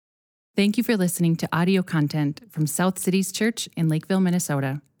Thank you for listening to audio content from South Cities Church in Lakeville,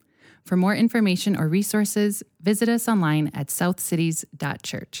 Minnesota. For more information or resources, visit us online at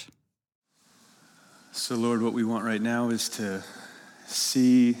southcities.church. So, Lord, what we want right now is to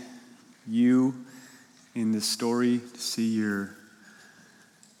see you in this story, to see your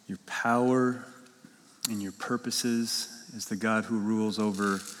power and your purposes as the God who rules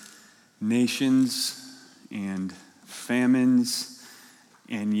over nations and famines,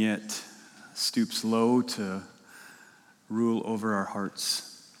 and yet stoops low to rule over our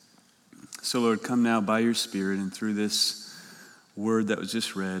hearts. So, Lord, come now by your Spirit and through this word that was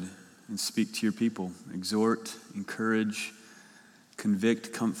just read and speak to your people. Exhort, encourage,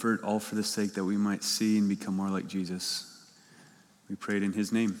 convict, comfort, all for the sake that we might see and become more like Jesus. We pray it in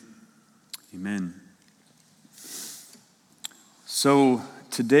his name. Amen. So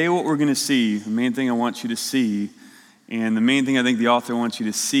today what we're going to see, the main thing I want you to see, and the main thing I think the author wants you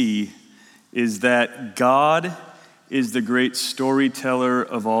to see, is that God is the great storyteller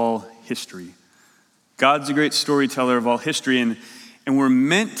of all history. God's the great storyteller of all history, and we're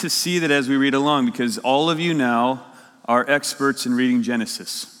meant to see that as we read along, because all of you now are experts in reading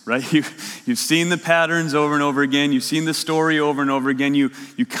Genesis, right? You've seen the patterns over and over again. You've seen the story over and over again. You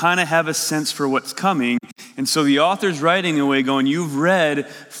kind of have a sense for what's coming. And so the author's writing in a way going, you've read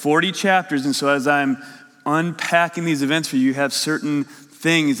 40 chapters, and so as I'm unpacking these events for you, you have certain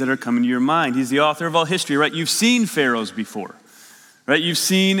things that are coming to your mind. He's the author of all history, right? You've seen pharaohs before, right? You've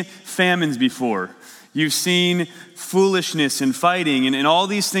seen famines before. You've seen foolishness and fighting and all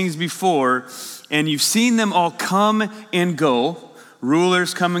these things before, and you've seen them all come and go.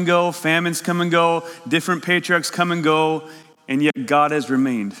 Rulers come and go, famines come and go, different patriarchs come and go, and yet God has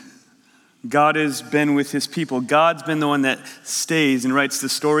remained. God has been with his people. God's been the one that stays and writes the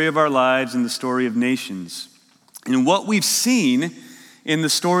story of our lives and the story of nations. And what we've seen in the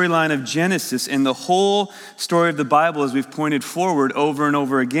storyline of Genesis and the whole story of the Bible, as we've pointed forward over and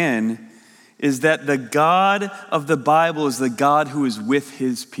over again, is that the God of the Bible is the God who is with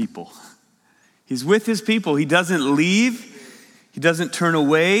his people. He's with his people. He doesn't leave. He doesn't turn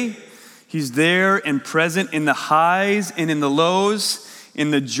away. He's there and present in the highs and in the lows,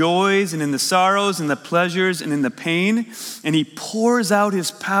 in the joys and in the sorrows, in the pleasures and in the pain. And he pours out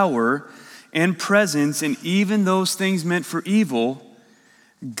his power and presence, and even those things meant for evil,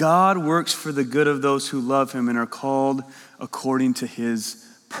 God works for the good of those who love him and are called according to his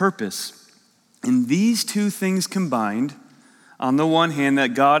purpose. And these two things combined, on the one hand,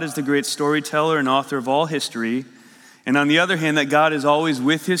 that God is the great storyteller and author of all history, and on the other hand, that God is always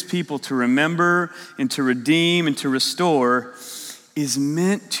with his people to remember and to redeem and to restore, is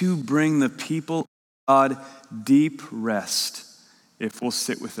meant to bring the people of God deep rest if we'll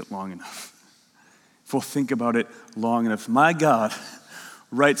sit with it long enough. If we'll think about it long enough. My God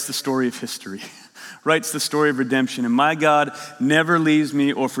writes the story of history, writes the story of redemption, and my God never leaves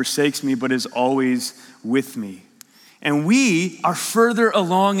me or forsakes me, but is always with me. And we are further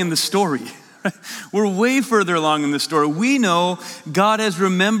along in the story. We're way further along in the story. We know God has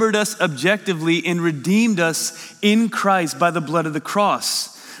remembered us objectively and redeemed us in Christ by the blood of the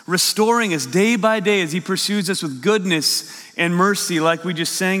cross, restoring us day by day as he pursues us with goodness and mercy like we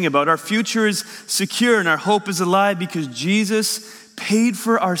just sang about. Our future is secure and our hope is alive because Jesus paid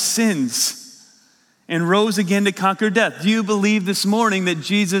for our sins and rose again to conquer death. Do you believe this morning that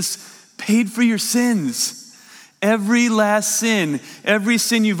Jesus paid for your sins? Every last sin, every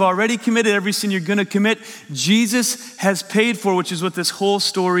sin you've already committed, every sin you're going to commit, Jesus has paid for, which is what this whole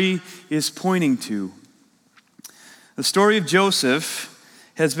story is pointing to. The story of Joseph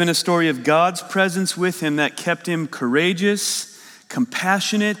has been a story of God's presence with him that kept him courageous,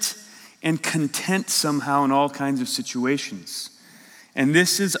 compassionate, and content somehow in all kinds of situations. And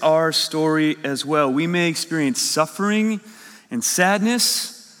this is our story as well. We may experience suffering and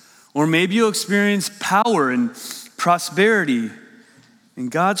sadness, or maybe you'll experience power and prosperity.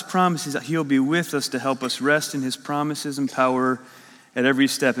 And God's promise is that he'll be with us to help us rest in his promises and power at every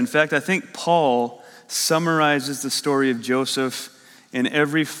step. In fact, I think Paul summarizes the story of Joseph and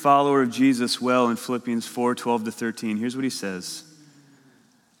every follower of Jesus well in Philippians 4:12-13. Here's what he says.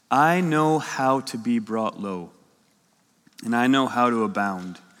 I know how to be brought low, and I know how to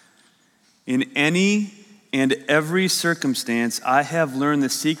abound. In any and every circumstance, I have learned the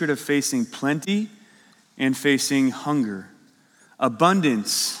secret of facing plenty and facing hunger,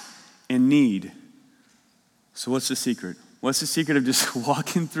 abundance and need. So what's the secret? What's the secret of just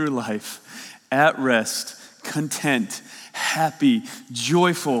walking through life at rest, content, happy,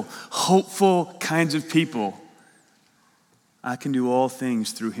 joyful, hopeful kinds of people? I can do all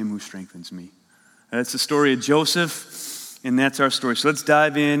things through him who strengthens me. That's the story of Joseph, and that's our story. So let's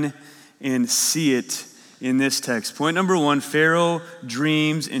dive in and see it in this text. Point number one, Pharaoh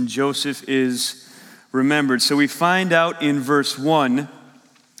dreams and Joseph is remembered. So we find out in verse 1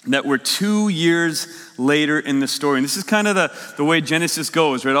 that we're 2 years later in the story. And this is kind of the way Genesis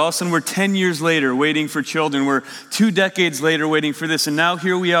goes, right? All of a sudden we're 10 years later waiting for children. We're 2 decades later waiting for this. And now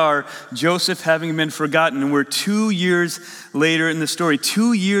here we are, Joseph having been forgotten. And we're 2 years later in the story.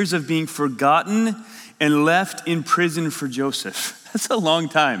 2 years of being forgotten and left in prison for Joseph. That's a long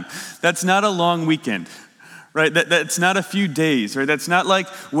time. That's not a long weekend. Right, that's not a few days, right? That's not like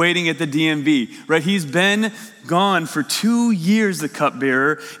waiting at the DMV, right? He's been gone for 2 years, the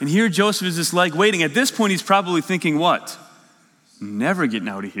cupbearer, and here Joseph is just like waiting. At this point, he's probably thinking, what? Never getting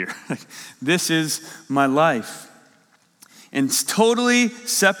out of here. This is my life. And it's totally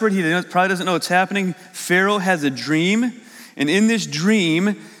separate. He probably doesn't know what's happening. Pharaoh has a dream, and in this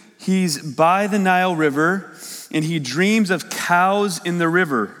dream, he's by the Nile River, and he dreams of cows in the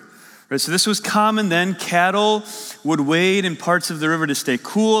river. Right, so this was common then. Cattle would wade in parts of the river to stay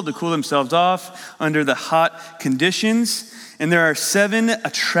cool, to cool themselves off under the hot conditions. And there are 7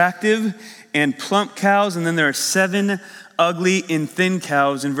 attractive and plump cows, and then there are 7 ugly and thin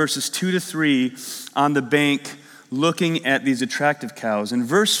cows in verses 2 to 3 on the bank looking at these attractive cows. In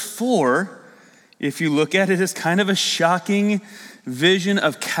verse 4, if you look at it, it's kind of a shocking vision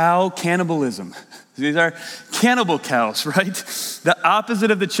of cow cannibalism. These are cannibal cows, right? The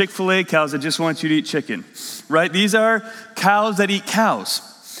opposite of the Chick-fil-A cows that just want you to eat chicken, right? These are cows that eat cows.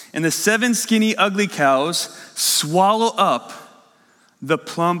 And the 7 skinny, ugly cows swallow up the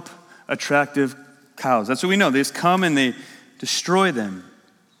plump, attractive cows. That's what we know. They just come and they destroy them.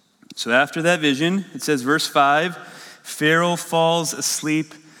 So after that vision, it says, verse 5, Pharaoh falls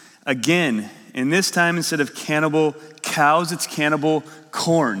asleep again. And this time, instead of cannibal cows, it's cannibal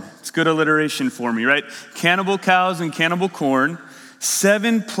corn. It's good alliteration for me, right? Cannibal cows and cannibal corn,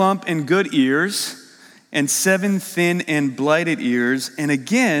 7 plump and good ears, and 7 thin and blighted ears. And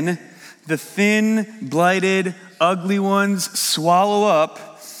again, the thin, blighted, ugly ones swallow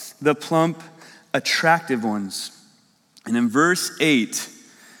up the plump, attractive ones. And in verse 8,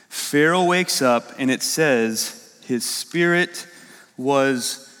 Pharaoh wakes up and it says his spirit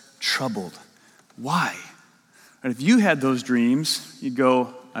was troubled. Why? And if you had those dreams, you'd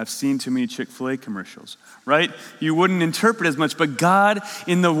go, I've seen too many Chick-fil-A commercials, right? You wouldn't interpret as much, but God,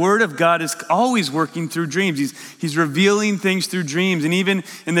 in the Word of God, is always working through dreams. He's revealing things through dreams, and even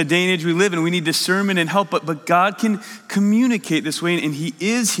in the day and age we live in, we need discernment and help, but God can communicate this way, and He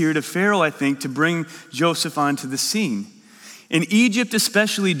is here to Pharaoh, I think, to bring Joseph onto the scene. In Egypt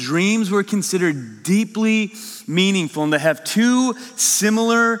especially, dreams were considered deeply meaningful, and to have 2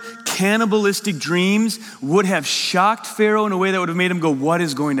 similar cannibalistic dreams would have shocked Pharaoh in a way that would have made him go, what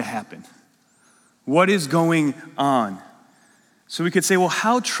is going to happen? What is going on? So we could say, well,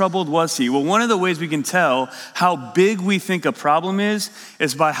 how troubled was he? Well, one of the ways we can tell how big we think a problem is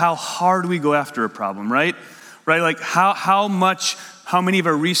by how hard we go after a problem, right? Right? Like how many of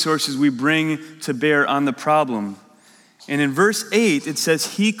our resources we bring to bear on the problem. And in verse 8, it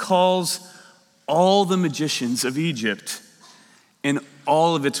says, he calls all the magicians of Egypt and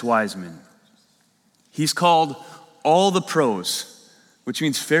all of its wise men. He's called all the pros, which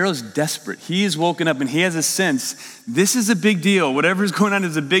means Pharaoh's desperate. He is woken up and he has a sense, this is a big deal. Whatever's going on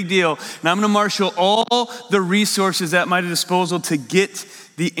is a big deal. And I'm going to marshal all the resources at my disposal to get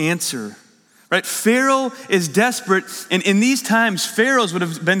the answer. Right? Pharaoh is desperate. And in these times, pharaohs would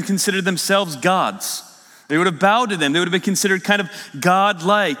have been considered themselves gods. They would have bowed to them. They would have been considered kind of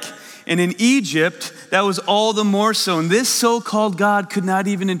God-like. And in Egypt, that was all the more so. And this so-called God could not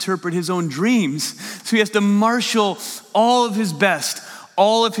even interpret his own dreams. So he has to marshal all of his best,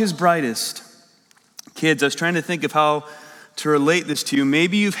 all of his brightest. Kids, I was trying to think of how to relate this to you.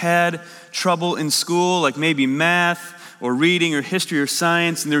 Maybe you've had trouble in school, like maybe math or reading or history or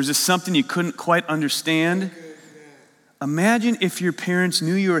science, and there was just something you couldn't quite understand. Imagine if your parents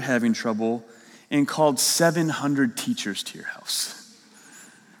knew you were having trouble and called 700 teachers to your house.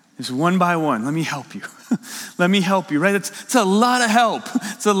 Just one by one, let me help you. Let me help you, right? It's a lot of help.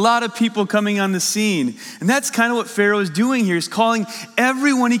 It's a lot of people coming on the scene. And that's kind of what Pharaoh is doing here. He's calling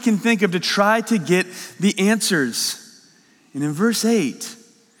everyone he can think of to try to get the answers. And in verse 8,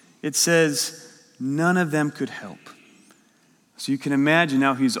 it says, none of them could help. So you can imagine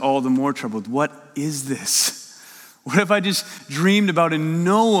now he's all the more troubled. What is this? What if I just dreamed about it?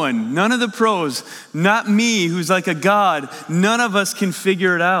 None of the pros, not me, who's like a god, none of us can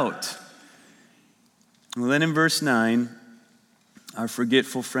figure it out. Well, then in verse 9, our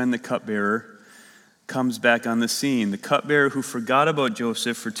forgetful friend, the cupbearer, comes back on the scene. The cupbearer who forgot about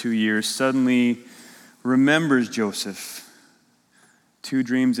Joseph for 2 years suddenly remembers Joseph. 2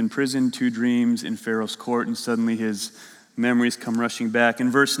 dreams in prison, 2 dreams in Pharaoh's court, and suddenly his memories come rushing back. In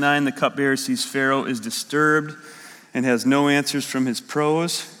verse 9, the cupbearer sees Pharaoh is disturbed and has no answers from his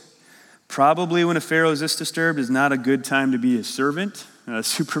pros. Probably when a Pharaoh is this disturbed is not a good time to be his servant, not a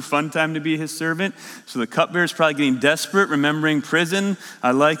super fun time to be his servant. So the cupbearer is probably getting desperate, remembering prison.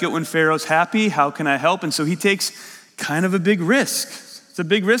 I like it when Pharaoh's happy. How can I help? And so he takes kind of a big risk. It's a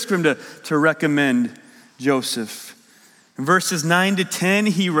big risk for him to recommend Joseph. In verses 9 to 10,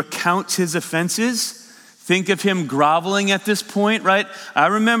 he recounts his offenses. Think of him groveling at this point, right? I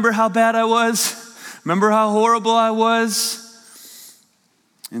remember how bad I was. Remember how horrible I was.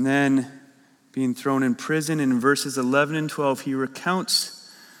 And then being thrown in prison. And in verses 11 and 12, he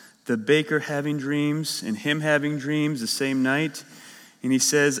recounts the baker having dreams and him having dreams the same night. And he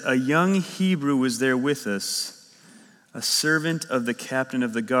says, a young Hebrew was there with us, a servant of the captain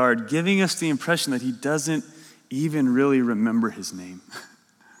of the guard, giving us the impression that he doesn't even really remember his name.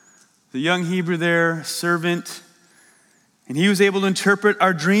 The young Hebrew there, servant, and he was able to interpret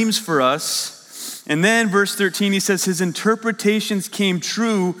our dreams for us. And then verse 13, he says his interpretations came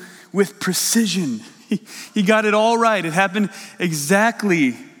true with precision. He got it all right. It happened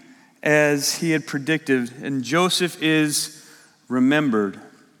exactly as he had predicted. And Joseph is remembered.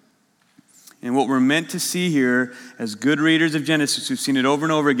 And what we're meant to see here as good readers of Genesis, who've seen it over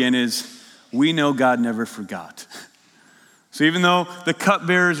and over again, is we know God never forgot. So even though the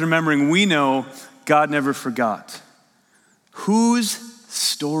cupbearer is remembering, we know God never forgot. Whose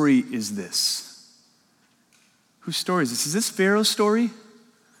story is this? Whose story is this? Is this Pharaoh's story?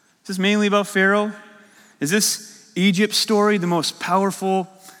 Is this mainly about Pharaoh? Is this Egypt's story, the most powerful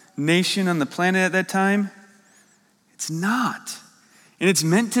nation on the planet at that time? It's not. And it's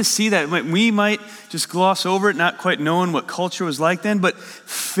meant to see that. We might just gloss over it, not quite knowing what culture was like then, but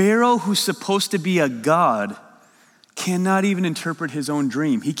Pharaoh, who's supposed to be a god, cannot even interpret his own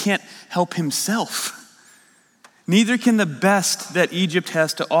dream. He can't help himself. Neither can the best that Egypt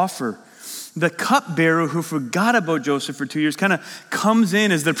has to offer. The cupbearer who forgot about Joseph for 2 years kind of comes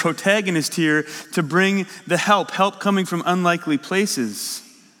in as the protagonist here to bring the help coming from unlikely places.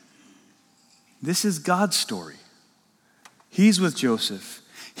 This is God's story. He's with Joseph.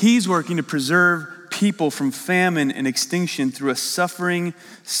 He's working to preserve people from famine and extinction through a suffering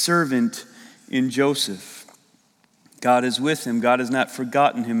servant in Joseph. God is with him. God has not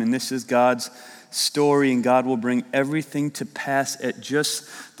forgotten him. And this is God's story. And God will bring everything to pass at just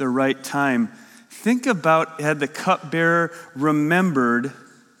the right time. Think about had the cupbearer remembered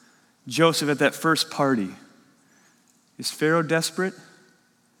Joseph at that first party. Is Pharaoh desperate?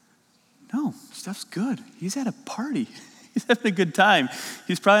 No, stuff's good. He's at a party. He's having a good time.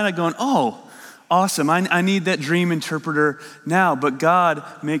 He's probably not going, oh, awesome, I need that dream interpreter now. But God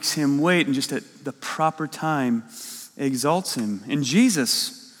makes him wait and just at the proper time exalts him. And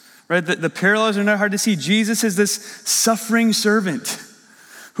Jesus, right, the parallels are not hard to see. Jesus is this suffering servant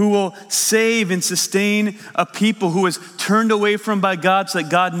who will save and sustain a people who is turned away from by God so that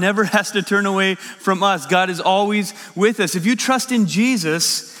God never has to turn away from us. God is always with us. If you trust in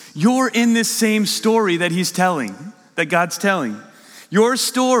Jesus, you're in this same story that he's telling. That God's telling. Your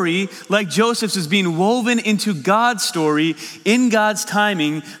story, like Joseph's, is being woven into God's story in God's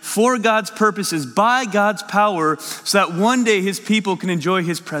timing for God's purposes by God's power so that one day his people can enjoy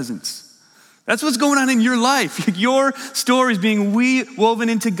his presence. That's what's going on in your life. Your story is being woven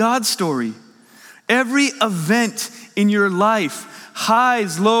into God's story. Every event in your life,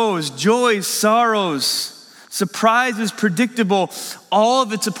 highs, lows, joys, sorrows, surprises, predictable, all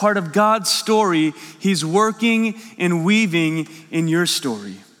of it's a part of God's story. He's working and weaving in your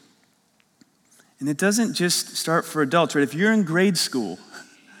story. And it doesn't just start for adults, right? If you're in grade school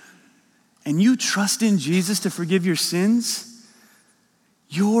and you trust in Jesus to forgive your sins,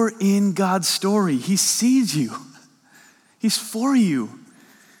 you're in God's story. He sees you. He's for you.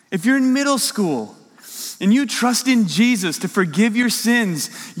 If you're in middle school and you trust in Jesus to forgive your sins,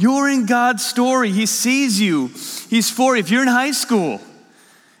 you're in God's story. He sees you. He's for you. If you're in high school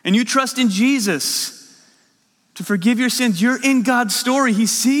and you trust in Jesus to forgive your sins, you're in God's story. He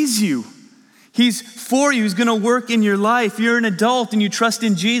sees you. He's for you. He's going to work in your life. You're an adult and you trust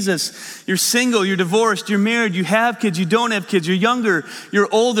in Jesus. You're single, you're divorced, you're married, you have kids, you don't have kids, you're younger, you're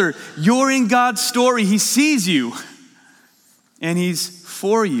older. You're in God's story. He sees you and he's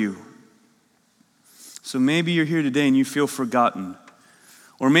for you. So maybe you're here today and you feel forgotten.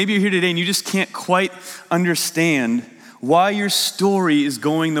 Or maybe you're here today and you just can't quite understand why your story is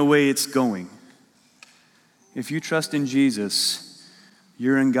going the way it's going. If you trust in Jesus,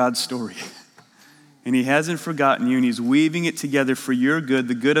 you're in God's story. And he hasn't forgotten you, and he's weaving it together for your good,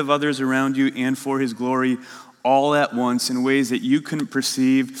 the good of others around you, and for his glory, all at once in ways that you couldn't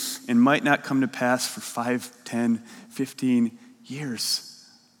perceive and might not come to pass for 5, 10, 15 years,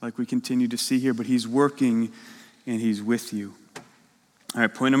 like we continue to see here. But he's working and he's with you. All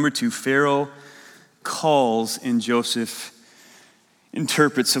right, point number 2, Pharaoh calls and Joseph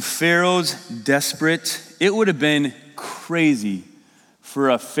interprets. So Pharaoh's desperate. It would have been crazy for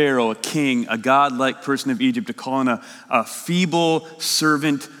a pharaoh, a king, a godlike person of Egypt to call in a feeble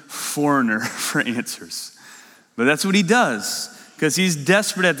servant foreigner for answers. But that's what he does, because he's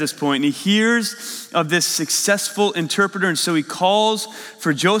desperate at this point, and he hears of this successful interpreter, and so he calls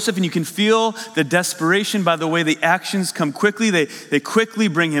for Joseph, and you can feel the desperation by the way the actions come quickly. They quickly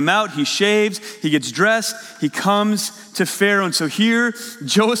bring him out. He shaves, he gets dressed, he comes to Pharaoh, and so here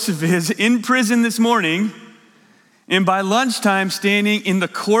Joseph is in prison this morning, and by lunchtime standing in the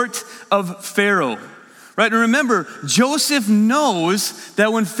court of Pharaoh. Right, and remember, Joseph knows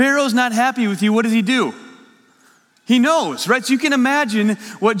that when Pharaoh's not happy with you, what does he do? He knows, right? So you can imagine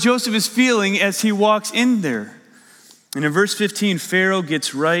what Joseph is feeling as he walks in there. And in verse 15, Pharaoh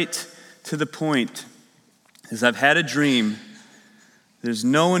gets right to the point. He says, I've had a dream. There's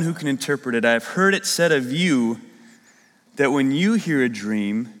no one who can interpret it. I've heard it said of you that when you hear a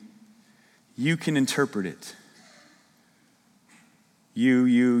dream, you can interpret it.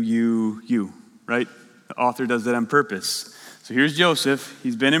 You, right? The author does that on purpose. So here's Joseph.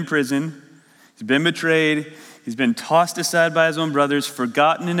 He's been in prison. He's been betrayed. He's been tossed aside by his own brothers,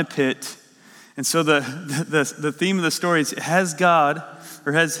 forgotten in a pit. And so the theme of the story is, has God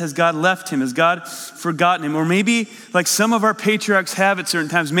left him? Has God forgotten him? Or maybe, like some of our patriarchs have at certain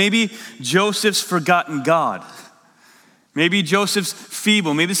times, maybe Joseph's forgotten God. Maybe Joseph's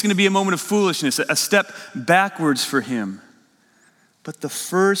feeble. Maybe it's going to be a moment of foolishness, a step backwards for him. But the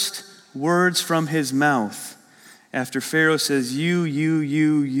first words from his mouth after Pharaoh says,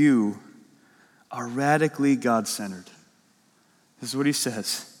 you, are radically God-centered. This is what he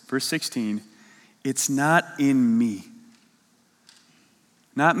says. Verse 16, it's not in me.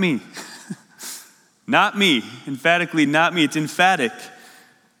 Not me. Not me. Emphatically, not me. It's emphatic.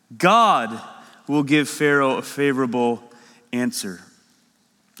 God will give Pharaoh a favorable answer.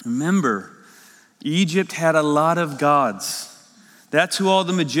 Remember, Egypt had a lot of gods. That's who all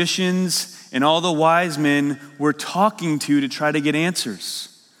the magicians and all the wise men were talking to try to get answers.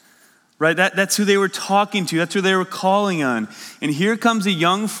 Right? That's who they were talking to. That's who they were calling on. And here comes a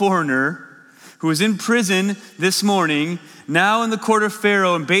young foreigner who was in prison this morning, now in the court of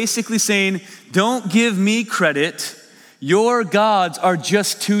Pharaoh, and basically saying, don't give me credit. Your gods are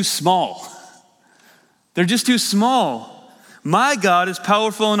just too small. They're just too small. My God is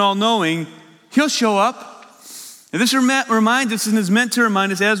powerful and all-knowing. He'll show up. And this reminds us and is meant to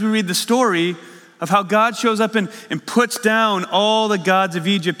remind us as we read the story of how God shows up and puts down all the gods of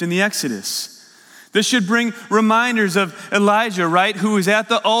Egypt in the Exodus. This should bring reminders of Elijah, right, who is at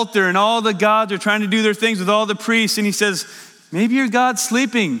the altar and all the gods are trying to do their things with all the priests. And he says, maybe your God's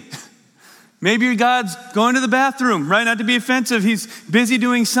sleeping. Maybe your God's going to the bathroom, right? Not to be offensive. He's busy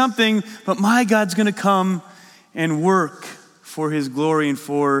doing something, but my God's going to come and work for his glory and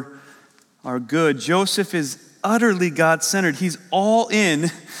for our good. Joseph is utterly God-centered. He's all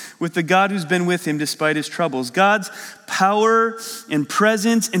in with the God who's been with him despite his troubles. God's power and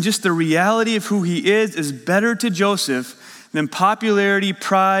presence and just the reality of who he is better to Joseph than popularity,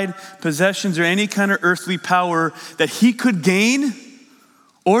 pride, possessions, or any kind of earthly power that he could gain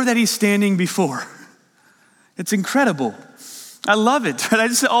or that he's standing before. It's incredible. I love it. I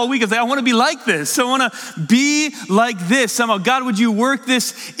just all week I was like, I want to be like this. I want to be like this. Somehow, God, would you work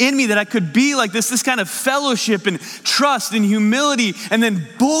this in me that I could be like this kind of fellowship and trust and humility and then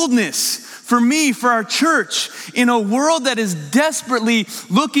boldness for me, for our church in a world that is desperately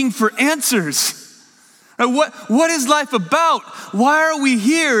looking for answers. What is life about? Why are we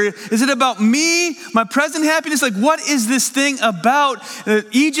here? Is it about me, my present happiness? Like, what is this thing about?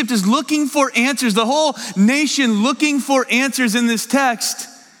 Egypt is looking for answers. The whole nation looking for answers in this text.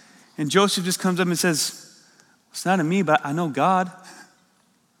 And Joseph just comes up and says, it's not in me, but I know God.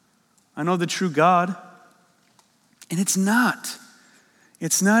 I know the true God. And it's not.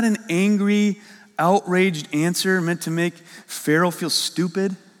 It's not an angry, outraged answer meant to make Pharaoh feel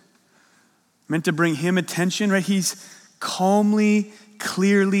stupid. Meant to bring him attention, right? He's calmly,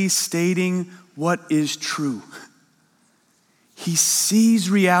 clearly stating what is true. He sees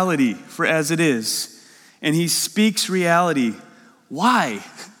reality for as it is, and he speaks reality. Why?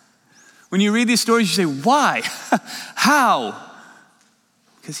 When you read these stories, you say, why? How?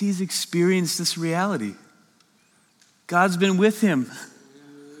 Because he's experienced this reality. God's been with him.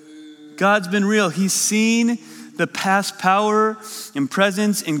 God's been real. He's seen the past power and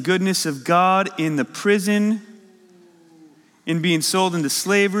presence and goodness of God in the prison in being sold into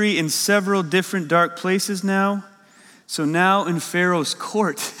slavery in several different dark places now. So now in Pharaoh's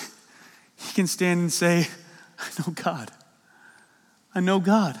court, he can stand and say, I know God. I know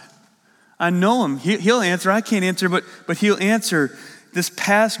God. I know him. He'll answer. I can't answer, but he'll answer. This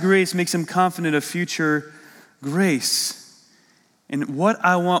past grace makes him confident of future grace. And what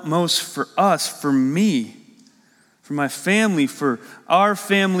I want most for us, for me, for my family, for our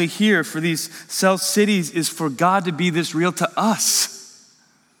family here, for these South Cities, is for God to be this real to us.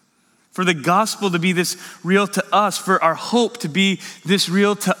 For the gospel to be this real to us, for our hope to be this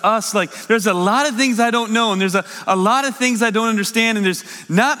real to us. Like, there's a lot of things I don't know, and there's a lot of things I don't understand, and there's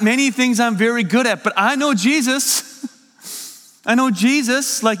not many things I'm very good at, but I know Jesus. I know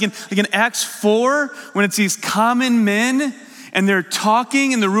Jesus, like in Acts 4, when it's these common men, and they're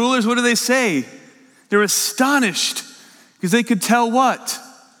talking, and the rulers, what do they say? They're astonished, because they could tell what?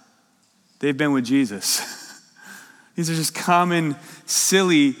 They've been with Jesus. These are just common,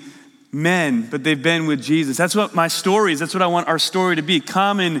 silly men, but they've been with Jesus. That's what my story is. That's what I want our story to be.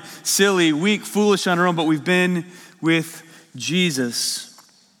 Common, silly, weak, foolish on our own, but we've been with Jesus.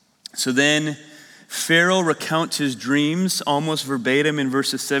 So then Pharaoh recounts his dreams almost verbatim in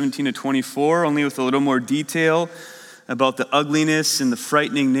verses 17 to 24, only with a little more detail about the ugliness and the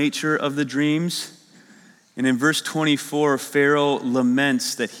frightening nature of the dreams. And in verse 24, Pharaoh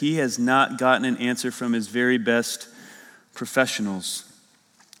laments that he has not gotten an answer from his very best professionals.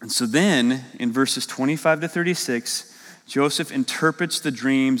 And so then, in verses 25 to 36, Joseph interprets the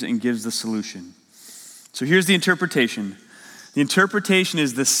dreams and gives the solution. So here's the interpretation. The interpretation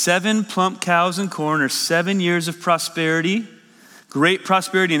is the 7 plump cows and corn are 7 years of prosperity, great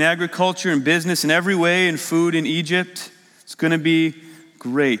prosperity in agriculture and business in every way, and food in Egypt. It's going to be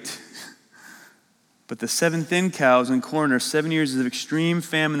great. But the 7 thin cows and corn are 7 years of extreme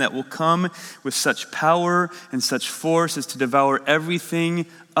famine that will come with such power and such force as to devour everything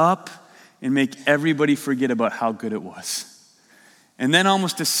up and make everybody forget about how good it was. And then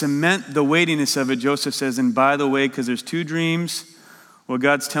almost to cement the weightiness of it, Joseph says, and by the way, because there's 2 dreams, what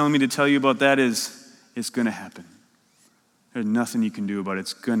God's telling me to tell you about that is it's going to happen. There's nothing you can do about it.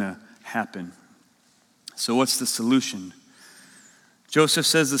 It's going to happen. So what's the solution? Joseph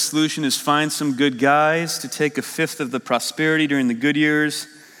says the solution is find some good guys to take 1/5 of the prosperity during the good years,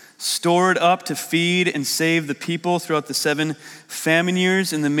 store it up to feed and save the people throughout the 7 famine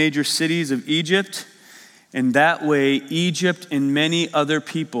years in the major cities of Egypt. And that way, Egypt and many other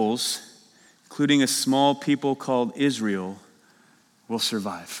peoples, including a small people called Israel, will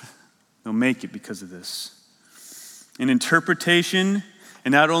survive. They'll make it because of this. An interpretation,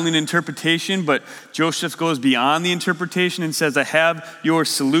 and not only an interpretation, but Joseph goes beyond the interpretation and says, I have your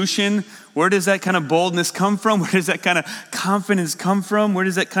solution. Where does that kind of boldness come from? Where does that kind of confidence come from? Where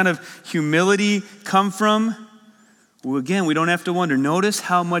does that kind of humility come from? Well, again, we don't have to wonder. Notice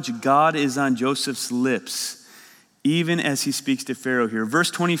how much God is on Joseph's lips, even as he speaks to Pharaoh here.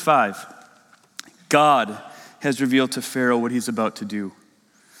 Verse 25, God has revealed to Pharaoh what he's about to do.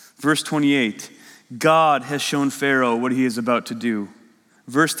 Verse 28, God has shown Pharaoh what he is about to do.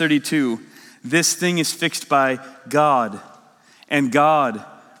 Verse 32, this thing is fixed by God, and God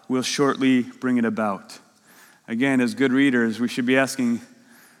will shortly bring it about. Again, as good readers, we should be asking,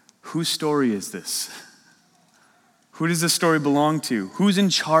 whose story is this? Who does this story belong to? Who's in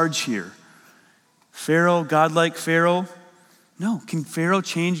charge here? Pharaoh, godlike Pharaoh? No. Can Pharaoh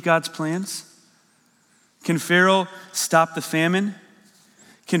change God's plans? Can Pharaoh stop the famine?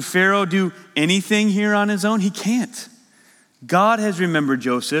 Can Pharaoh do anything here on his own? He can't. God has remembered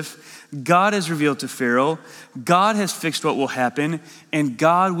Joseph. God has revealed to Pharaoh. God has fixed what will happen, and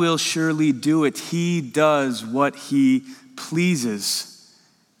God will surely do it. He does what he pleases.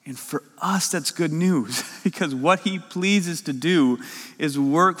 And for us, that's good news, because what he pleases to do is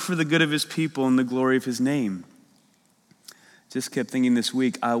work for the good of his people and the glory of his name. Just kept thinking this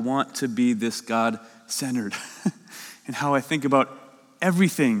week, I want to be this God-centered in how I think about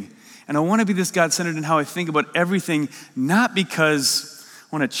everything. And I want to be this God-centered in how I think about everything, not because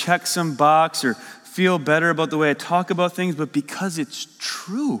I want to check some box or feel better about the way I talk about things, but because it's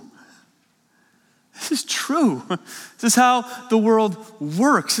true. This is true. This is how the world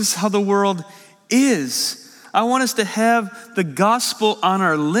works. This is how the world is. I want us to have the gospel on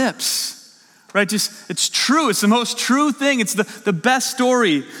our lips. Right? Just, it's true. It's the most true thing. It's the best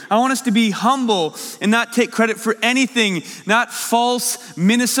story. I want us to be humble and not take credit for anything, not false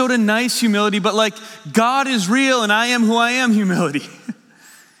Minnesota nice humility, but like God is real and I am who I am humility.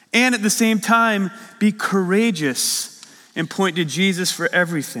 And at the same time, be courageous and point to Jesus for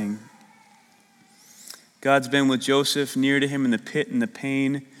everything. God's been with Joseph, near to him in the pit and the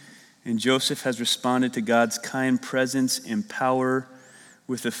pain, And Joseph has responded to God's kind presence and power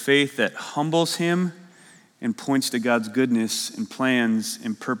with a faith that humbles him and points to God's goodness and plans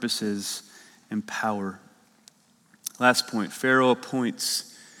and purposes and power. Last point, Pharaoh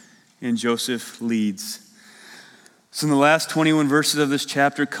appoints and Joseph leads. So in the last 21 verses of this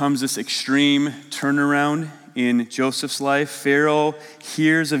chapter comes this extreme turnaround in Joseph's life. Pharaoh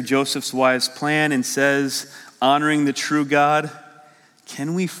hears of Joseph's wise plan and says, honoring the true God,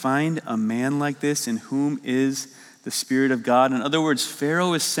 can we find a man like this in whom is the Spirit of God? In other words,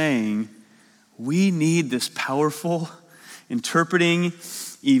 Pharaoh is saying, we need this powerful, interpreting,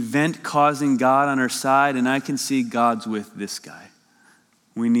 event-causing God on our side, and I can see God's with this guy.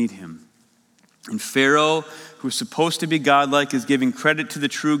 We need him. And Pharaoh, who's supposed to be godlike, is giving credit to the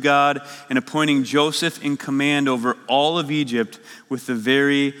true God and appointing Joseph in command over all of Egypt with the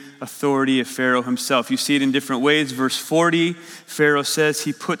very authority of Pharaoh himself. You see it in different ways. Verse 40, Pharaoh says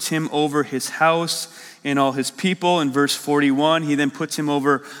he puts him over his house and all his people. In verse 41, he then puts him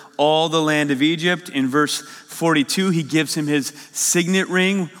over all the land of Egypt. In verse 42, he gives him his signet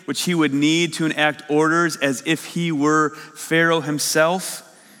ring, which he would need to enact orders as if he were Pharaoh himself.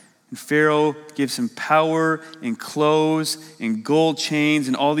 And Pharaoh gives him power and clothes and gold chains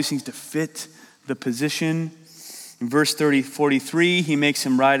and all these things to fit the position. In verse 43, he makes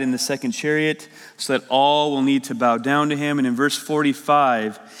him ride in the second chariot so that all will need to bow down to him. And in verse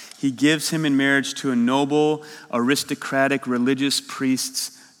 45, he gives him in marriage to a noble, aristocratic, religious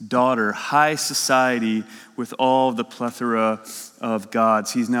priest's daughter, high society with all the plethora of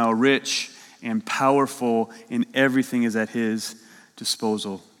gods. He's now rich and powerful, and everything is at his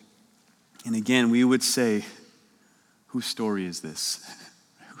disposal. And again, we would say, whose story is this?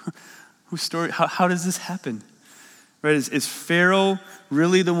 Whose story? How does this happen? Right? Is Pharaoh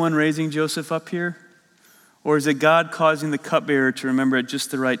really the one raising Joseph up here? Or is it God causing the cupbearer to remember at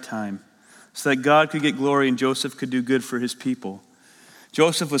just the right time so that God could get glory and Joseph could do good for his people?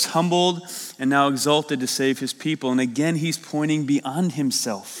 Joseph was humbled and now exalted to save his people. And again, he's pointing beyond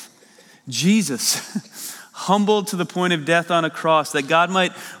himself. Jesus, humbled to the point of death on a cross, that God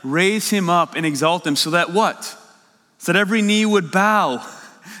might raise him up and exalt him so that what? So that every knee would bow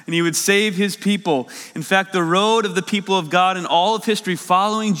and he would save his people. In fact, the road of the people of God in all of history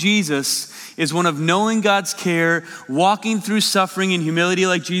following Jesus is one of knowing God's care, walking through suffering and humility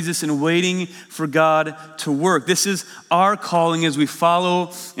like Jesus, and waiting for God to work. This is our calling as we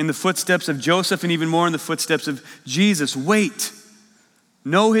follow in the footsteps of Joseph and even more in the footsteps of Jesus. Wait.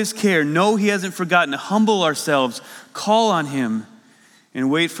 Know his care. Know he hasn't forgotten. Humble ourselves. Call on him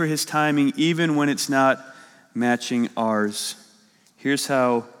and wait for his timing even when it's not matching ours. Here's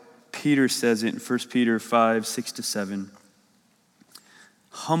how Peter says it in 1 Peter 5, 6-7.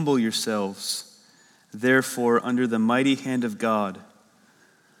 Humble yourselves, therefore, under the mighty hand of God,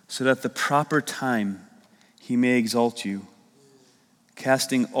 so that at the proper time he may exalt you,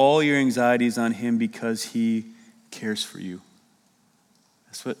 casting all your anxieties on him because he cares for you.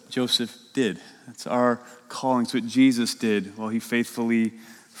 That's what Joseph did. That's our calling. It's what Jesus did while he faithfully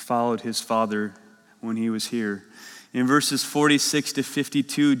followed his Father when he was here. In verses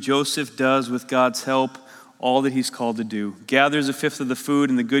 46-52, Joseph does, with God's help, all that he's called to do. Gathers a fifth of the food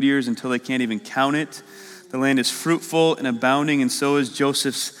in the good years until they can't even count it. The land is fruitful and abounding, and so is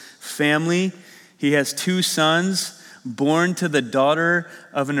Joseph's family. He has 2 sons born to the daughter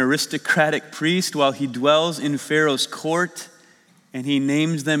of an aristocratic priest while he dwells in Pharaoh's court, and he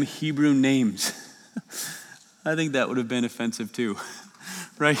names them Hebrew names. I think that would have been offensive too.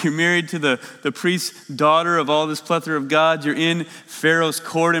 Right? You're married to the priest's daughter of all this plethora of gods. You're in Pharaoh's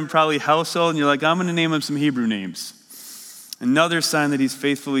court and probably household, and you're like, I'm going to name him some Hebrew names. Another sign that he's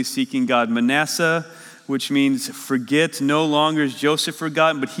faithfully seeking God. Manasseh, which means forget. No longer is Joseph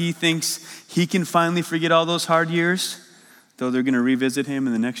forgotten, but he thinks he can finally forget all those hard years, though they're going to revisit him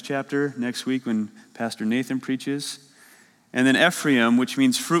in the next chapter, next week when Pastor Nathan preaches. And then Ephraim, which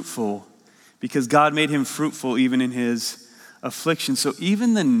means fruitful, because God made him fruitful even in his affliction. So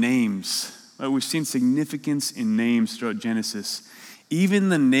even the names, right, we've seen significance in names throughout Genesis. Even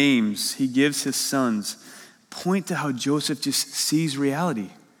the names he gives his sons point to how Joseph just sees reality.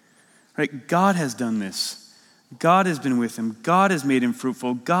 Right? God has done this. God has been with him. God has made him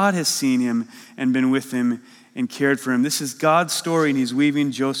fruitful. God has seen him and been with him and cared for him. This is God's story, and he's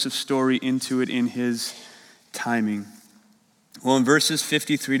weaving Joseph's story into it in his timing. Well, in verses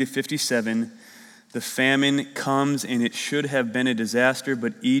 53-57, the famine comes, and it should have been a disaster,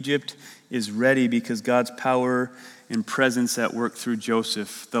 but Egypt is ready because God's power and presence at work through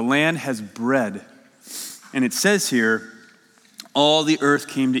Joseph. The land has bread, and it says here, all the earth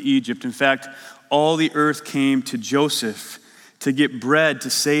came to Egypt. In fact, all the earth came to Joseph to get bread to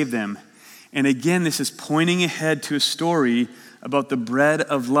save them. And again, this is pointing ahead to a story about the bread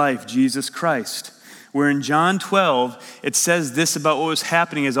of life, Jesus Christ, where in John 12, it says this about what was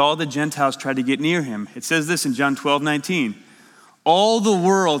happening as all the Gentiles tried to get near him. It says this in John 12:19. All the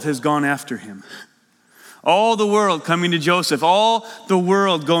world has gone after him. All the world coming to Joseph, all the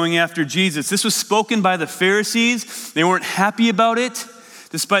world going after Jesus. This was spoken by the Pharisees. They weren't happy about it.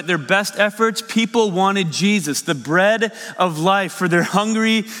 Despite their best efforts, people wanted Jesus, the bread of life for their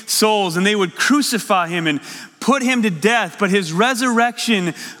hungry souls, and they would crucify him and put him to death, but his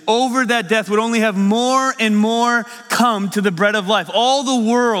resurrection over that death would only have more and more come to the bread of life. All the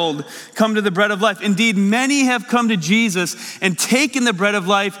world come to the bread of life. Indeed, many have come to Jesus and taken the bread of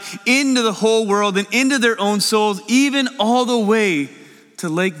life into the whole world and into their own souls, even all the way to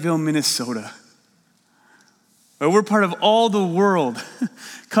Lakeville, Minnesota. Where we're part of all the world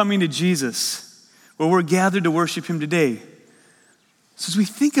coming to Jesus, where we're gathered to worship him today. So as we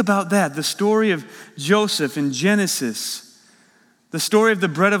think about that, the story of Joseph in Genesis, the story of the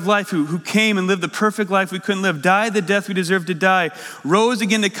bread of life who came and lived the perfect life we couldn't live, died the death we deserved to die, rose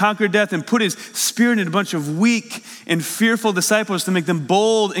again to conquer death, and put his spirit in a bunch of weak and fearful disciples to make them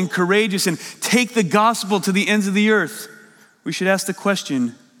bold and courageous and take the gospel to the ends of the earth. We should ask the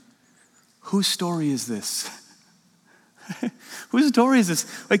question, whose story is this? Whose story is this?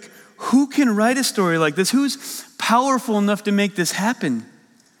 Like, who can write a story like this? Who's powerful enough to make this happen?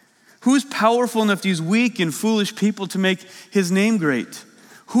 Who's powerful enough to use weak and foolish people to make his name great?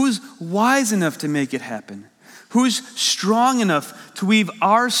 Who's wise enough to make it happen? Who's strong enough to weave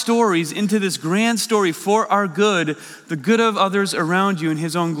our stories into this grand story for our good, the good of others around you in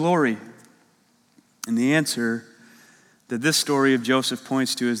his own glory? And the answer that this story of Joseph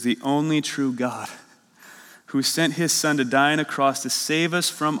points to is the only true God, who sent his son to die on a cross to save us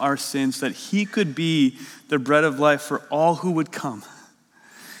from our sins so that he could be the bread of life for all who would come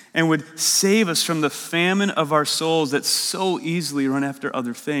and would save us from the famine of our souls that so easily run after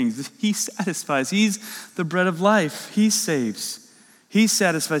other things. He satisfies. He's the bread of life. He saves. He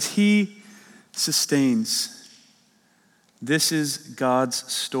satisfies. He sustains. This is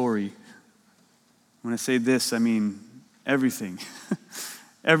God's story. When I say this, I mean everything.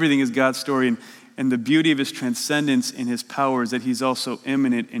 Everything is God's story. And the beauty of his transcendence in his power is that he's also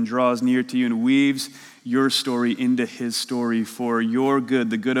immanent and draws near to you and weaves your story into his story for your good,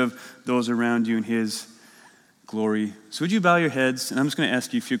 the good of those around you in his glory. So would you bow your heads? And I'm just going to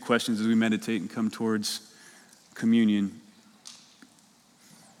ask you a few questions as we meditate and come towards communion.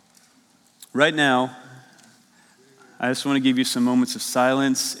 Right now, I just want to give you some moments of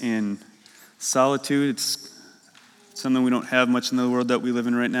silence and solitude. It's something we don't have much in the world that we live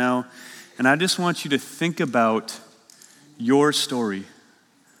in right now. And I just want you to think about your story.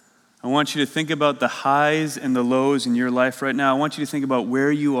 I want you to think about the highs and the lows in your life right now. I want you to think about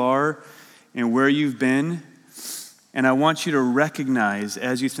where you are and where you've been. And I want you to recognize,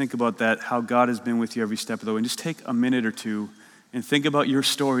 as you think about that, how God has been with you every step of the way. And just take a minute or two and think about your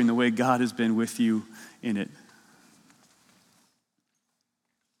story and the way God has been with you in it.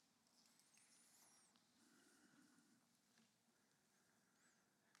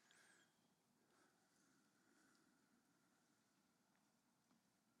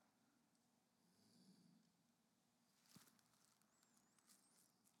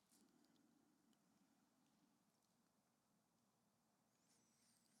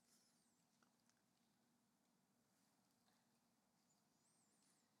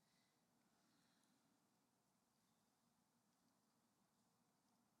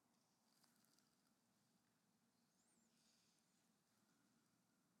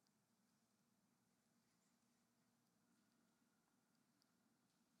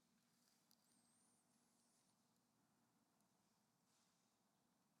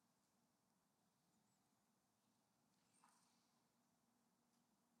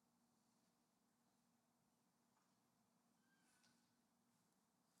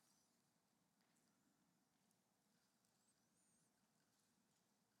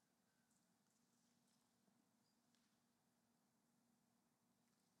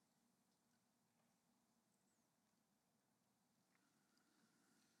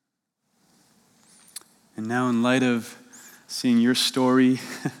 And now, in light of seeing your story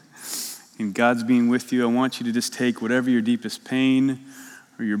and God's being with you, I want you to just take whatever your deepest pain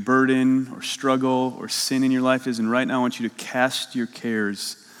or your burden or struggle or sin in your life is, and right now I want you to cast your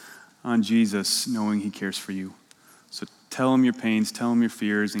cares on Jesus, knowing he cares for you. So tell him your pains, tell him your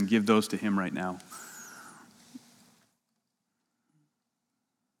fears, and give those to him right now.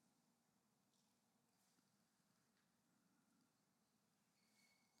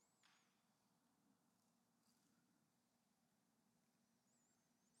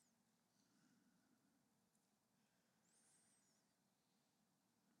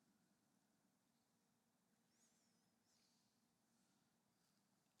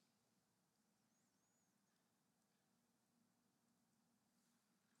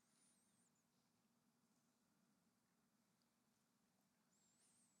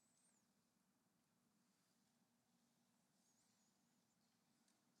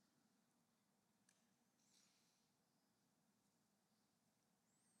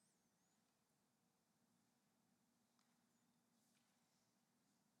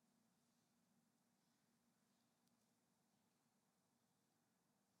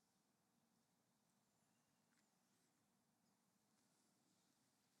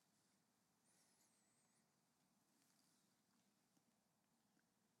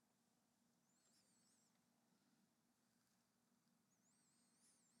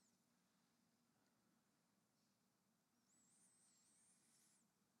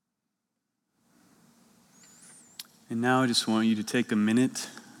 And now I just want you to take a minute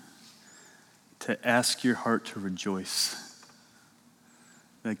to ask your heart to rejoice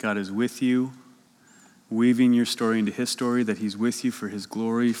that God is with you, weaving your story into his story, that he's with you for his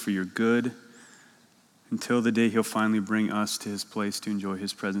glory, for your good, until the day he'll finally bring us to his place to enjoy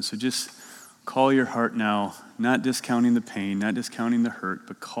his presence. So just call your heart now, not discounting the pain, not discounting the hurt,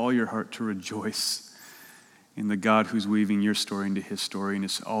 but call your heart to rejoice in the God who's weaving your story into his story, and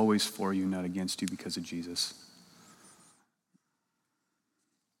it's always for you, not against you, because of Jesus.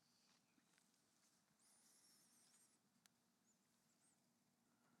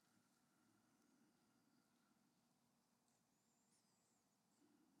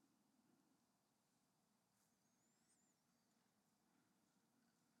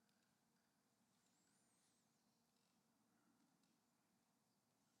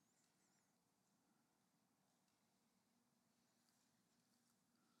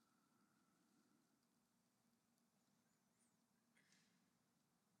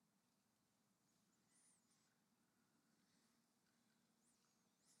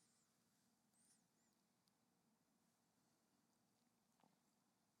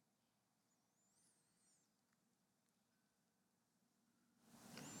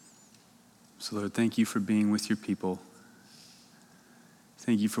 So Lord, thank you for being with your people.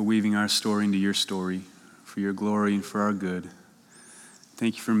 Thank you for weaving our story into your story, for your glory and for our good.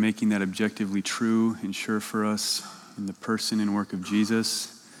 Thank you for making that objectively true and sure for us in the person and work of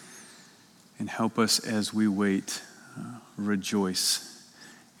Jesus. And help us as we wait, rejoice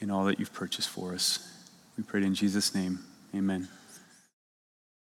in all that you've purchased for us. We pray it in Jesus' name. Amen.